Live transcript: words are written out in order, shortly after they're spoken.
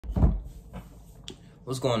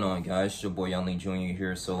What's going on, guys? It's your boy Young Lee Jr.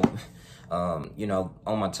 here. So, on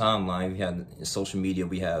my timeline, we had social media.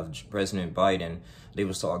 We have President Biden. They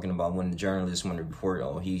was talking about when the journalists wanted to report,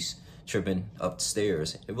 oh, he's tripping up the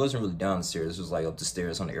stairs. It wasn't really down the stairs. It was like up the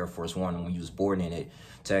stairs on the Air Force One when he was boarding it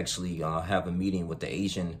to actually have a meeting with the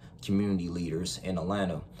Asian community leaders in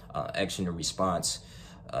Atlanta, action and response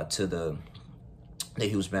to the that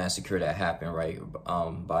he was massacred that happened, right,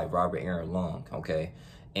 by Robert Aaron Long, okay?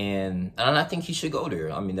 And I think he should go there.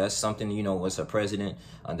 I mean, that's something, as a president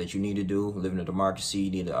that you need to do, live in a democracy.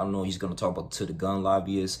 You need to, I don't know, he's going to talk about to the gun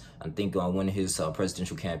lobbyists. I think when his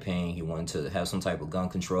presidential campaign, he wanted to have some type of gun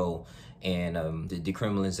control and the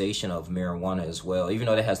decriminalization of marijuana as well, even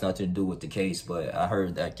though that has nothing to do with the case. But I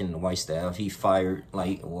heard that in the White staff, he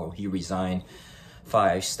resigned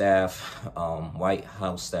 5 White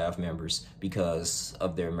House staff members because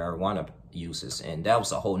of their marijuana uses. And that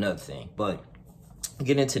was a whole nother thing. But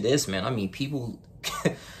get into this, man. I mean, people,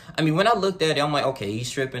 I mean, when I looked at it, I'm like, okay, he's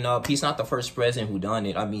stripping up. He's not the first president who done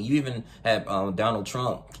it. I mean, you even had Donald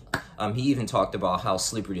Trump. He even talked about how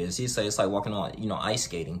slippery it is. He said it's like walking on, ice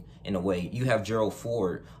skating in a way. You have Gerald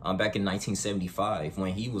Ford back in 1975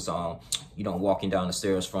 when he was, walking down the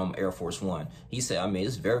stairs from Air Force One. He said, I mean,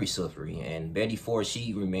 it's very slippery. And Betty Ford,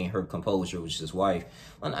 she remained her composure, which is his wife.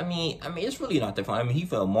 And I mean, it's really not that fun. I mean, he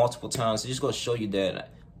fell multiple times. It just goes to show you that,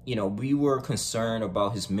 we were concerned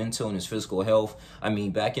about his mental and his physical health. I mean,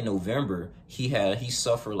 back in November, he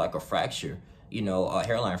suffered like a fracture, a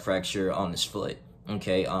hairline fracture on his foot.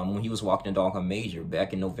 Okay, when he was walking the dog on Major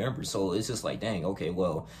back in November. So it's just like, dang, okay,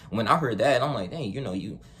 well, when I heard that, I'm like,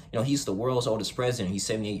 dang, he's the world's oldest president. He's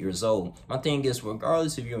 78 years old. My thing is,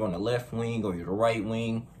 regardless if you're on the left wing or you're the right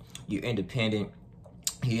wing, you're independent,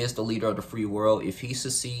 he is the leader of the free world. If he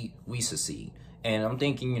succeed, we succeed. And I'm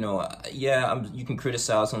thinking, you can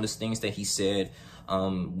criticize on the things that he said,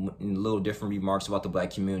 little different remarks about the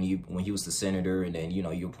black community when he was the senator, and then,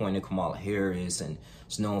 you're pointing Kamala Harris, and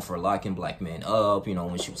is known for locking black men up,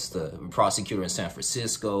 when she was the prosecutor in San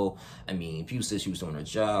Francisco. I mean, people said she was doing her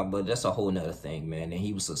job, but that's a whole nother thing, man. And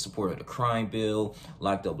he was a supporter of the crime bill,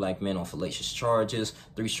 locked up black men on fallacious charges,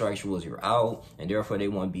 3 strikes rules, you're out, and therefore they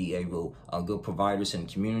want to be able, good providers in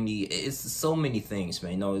the community. It's so many things,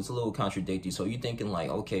 man. It's a little contradictory. So you're thinking like,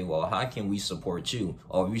 okay, well, how can we support you?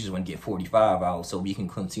 Or we just want to get 45 out so we can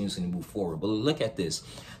continuously move forward. But look at this.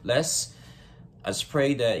 I just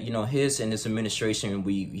pray that, his and his administration,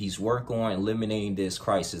 he's work on eliminating this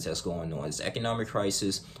crisis that's going on. This economic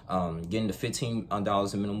crisis, getting the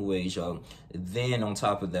 $15 in minimum wage. Then on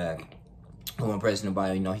top of that, when President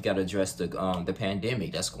Biden, he got to address the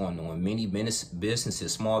pandemic that's going on. Many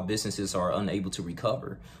businesses, small businesses are unable to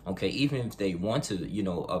recover. Okay, even if they want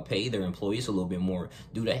to, pay their employees a little bit more,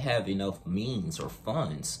 do they have enough means or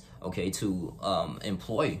funds, okay, to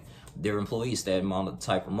employ their employees that amount of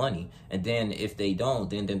type of money? And then if they don't,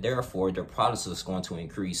 then therefore their products is going to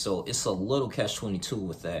increase. So it's a little catch-22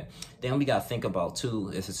 with that. Then we got to think about too,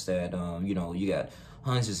 is that you got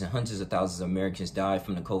hundreds and hundreds of thousands of Americans died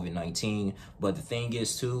from the COVID-19. But the thing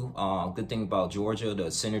is too, good thing about Georgia, the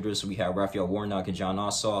senators, we have Raphael Warnock and Jon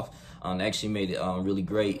Ossoff, actually made it really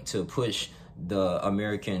great to push the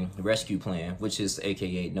American Rescue Plan, which is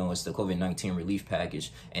AKA known as the COVID-19 relief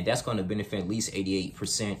package. And that's going to benefit at least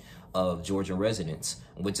 88% of Georgia residents,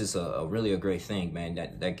 which is really a great thing, man,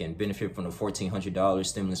 that can benefit from the $1,400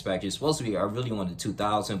 stimulus package. It's supposed to be, I really wanted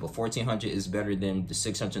 $2,000, but $1,400 is better than the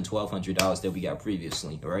 $600 and $1,200 that we got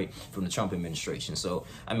previously, right, from the Trump administration. So,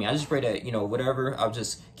 I mean, I just pray that, whatever, I'll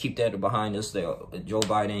just keep that behind us, that Joe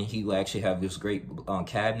Biden, he will actually have this great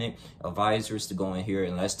cabinet advisors to go in here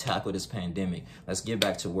and let's tackle this pandemic. Let's get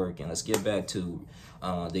back to work and let's get back to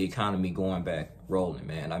the economy going back rolling,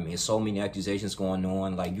 man. I mean, so many accusations going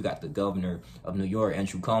on. Like, you got the governor of New York,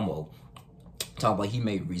 Andrew Cuomo, talk about he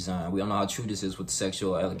may resign. We don't know how true this is with the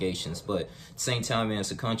sexual allegations, but at the same time, man,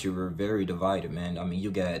 as a country, we're very divided, man. I mean,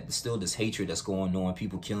 you got still this hatred that's going on,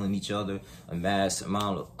 people killing each other, a mass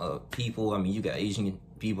amount of people. I mean, you got Asian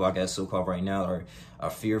people, I guess so-called right now, are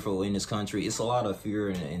fearful in this country. It's a lot of fear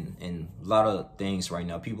and a lot of things right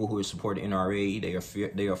now. People who are supporting NRA,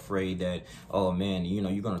 they are afraid that, oh man,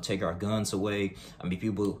 you're gonna take our guns away. I mean,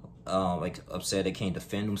 people like upset they can't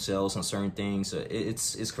defend themselves on certain things.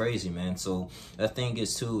 It's crazy, man. So the thing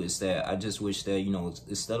is too is that I just wish that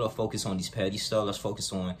instead of focus on these petty stuff, let's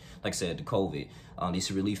focus on, like I said, the COVID,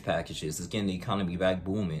 these relief packages. It's getting the economy back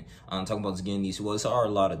booming. I'm talking about getting these. Well, it's are a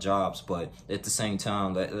lot of jobs, but at the same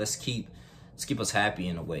time, let's keep us happy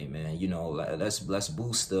in a way, man. Let's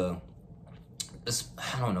boost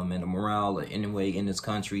I don't know, man, the morale in a way in this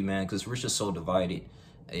country, man, because we're just so divided.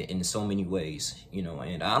 in so many ways, you know,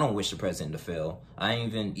 and I don't wish the president to fail. I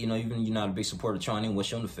ain't even, you know, even you're not a big supporter of Trump, I didn't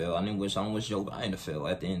wish him to fail. I don't wish Joe Biden to fail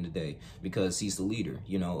at the end of the day, because he's the leader,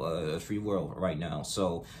 you know, a free world right now.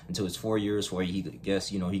 So until it's 4 years where he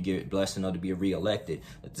gets, you know, he get blessed enough to be reelected,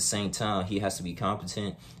 at the same time, he has to be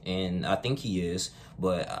competent, and I think he is,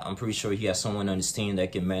 but I'm pretty sure he has someone on his team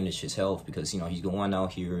that can manage his health, because, you know, he's going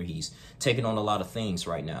out here, he's taking on a lot of things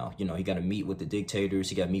right now. You know, he got to meet with the dictators,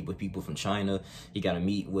 he got to meet with people from China, he got to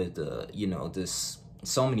meet with, you know,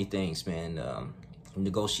 so many things, man.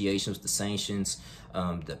 Negotiations, the sanctions,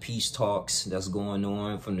 the peace talks that's going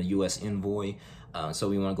on from the U.S. envoy. So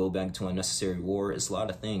we want to go back to unnecessary war. It's a lot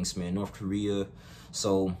of things, man. North Korea.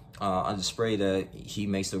 So I just pray that he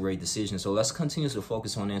makes the right decision. So let's continue to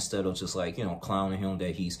focus on that instead of just like, you know, clowning him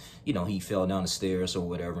that he's, you know, he fell down the stairs or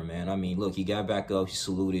whatever, man. I mean, look, he got back up, he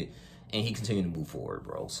saluted, and he continued to move forward,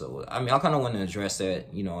 bro. So, I mean, I kind of want to address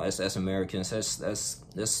that, you know, as Americans.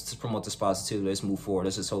 Let's promote this positivity. Let's move forward.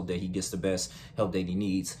 Let's just hope that he gets the best help that he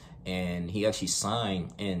needs. And he actually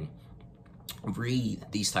signed and read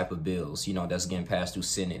these type of bills, you know, that's getting passed through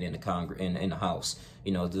Senate and the Congress, in the House,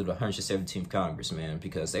 you know, the 117th Congress, man,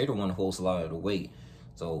 because they're the one who holds a lot of the weight.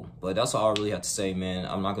 So, but that's all I really have to say, man.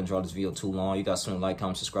 I'm not going to draw this video too long. You guys can like,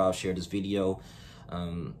 comment, subscribe, share this video.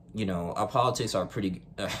 You know, our politics are pretty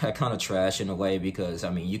kind of trash in a way, because,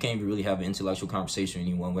 I mean, you can't really have an intellectual conversation with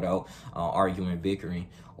anyone without arguing, bickering,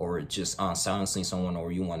 or just silencing someone,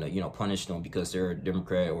 or you want to, you know, punish them because they're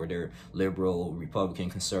Democrat or they're liberal, Republican,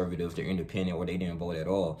 conservative, they're independent, or they didn't vote at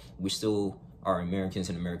all. We still are Americans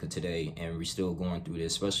in America today, and we're still going through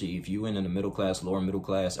this, especially if you're in the middle class, lower middle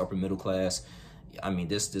class, upper middle class. I mean,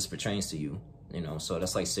 this pertains to you. You know, so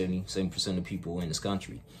that's like 70% of people in this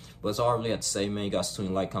country. But that's all I really have to say, man. You guys tune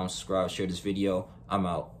in, like, comment, subscribe, share this video. I'm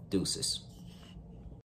out. Deuces.